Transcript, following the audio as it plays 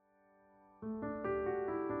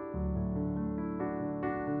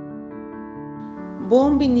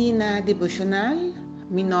Bom menina devocional,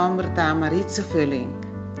 meu nome é Maritza Völling.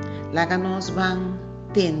 Laga nós vamos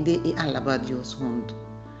tender e alabar Deus junto.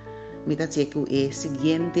 Me está dizendo o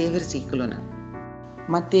seguinte versículo.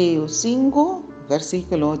 Mateus 5,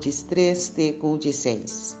 versículo 3 e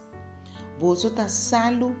 6. Você está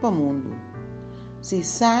salvo para o mundo. Se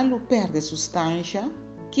salvo perde substância,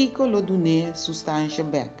 que lo dune substância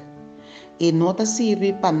back. E não te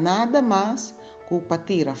serve para nada mais que para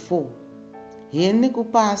tirar fogo. Gente que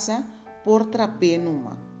passa por trapé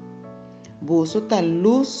numa. Você está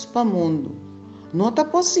luz para o mundo. Não é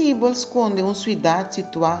possível esconder uma cidade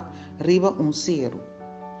situada riba cerro.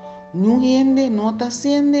 Não gente não está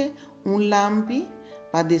acende lampi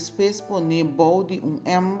para depois poner balde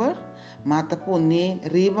amber, mas está poner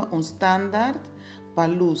riba standard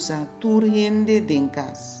para luz a toda gente dentro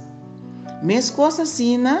casa. Mes coisas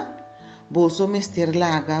assim, você mester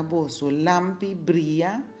laga, você lampi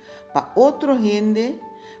brilha para outra gente,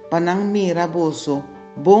 para não mirar você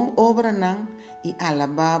bom obra não e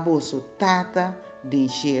alabar você tata de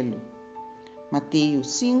cielo. Mateus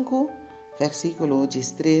 5, versículo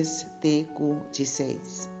 3 e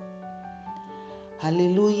 6.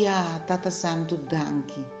 Aleluia, tata santo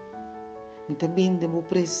danke. Me também de a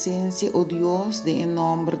presença, oh Deus, em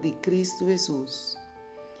nome de Cristo Jesus.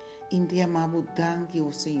 Te amamos, danke,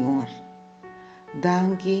 oh Senhor.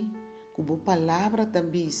 Danke, que a palavra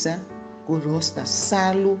também que nós está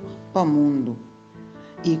salvo para o mundo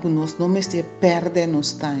e que nós não estamos perdendo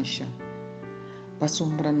nostalgia. Para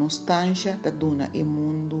sombra nostalgia, está dando o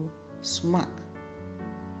mundo smack.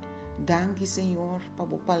 Danke, Senhor,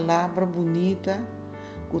 para a palavra bonita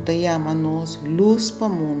que te chama nós luz para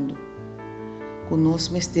o mundo. Que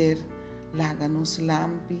nós estamos laga nos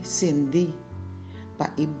lampi cendi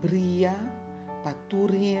para brilhar para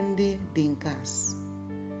tudo gente em casa.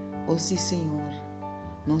 Oh sim, Senhor,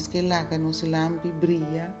 nós que laga nos lampi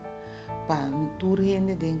brilha para tudo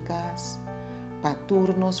gente em casa, para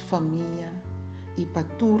toda nossa família e para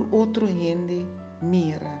toda outra gente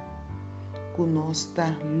mira que nós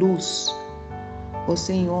está luz. Oh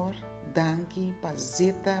Senhor, danke para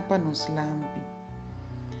zeta para nos lampi.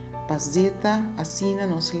 Para zeta assina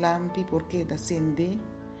nos lampi porque da acende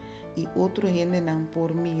e outra gente não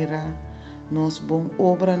por mira nos bom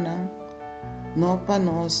obra não para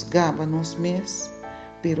nos gaba nos mes,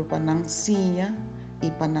 pero para não sinha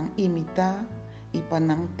e para não imitar e para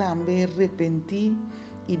não também arrepentir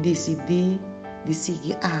e decidir de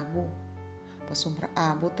seguir abo, para sombra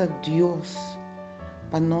abo ta Deus,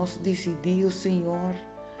 para nós decidir o Senhor,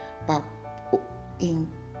 para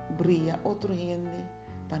brilhar outra gente,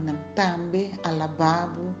 para não também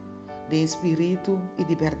alababo de espírito e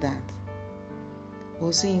de verdade.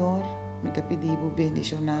 O Senhor, me te pedimos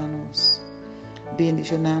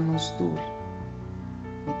bendicionar-nos tudo.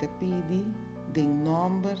 Me te pedi em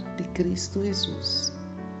nome de Cristo Jesus.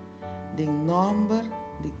 Em nome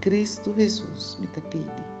de Cristo Jesus, me te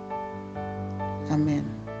pedi. Amém.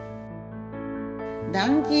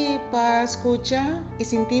 Danke por escuchar e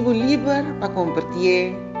sentir-vos livre para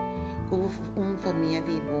compartilhar com uma família,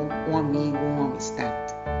 um amigo, uma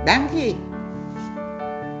amistade. Danke.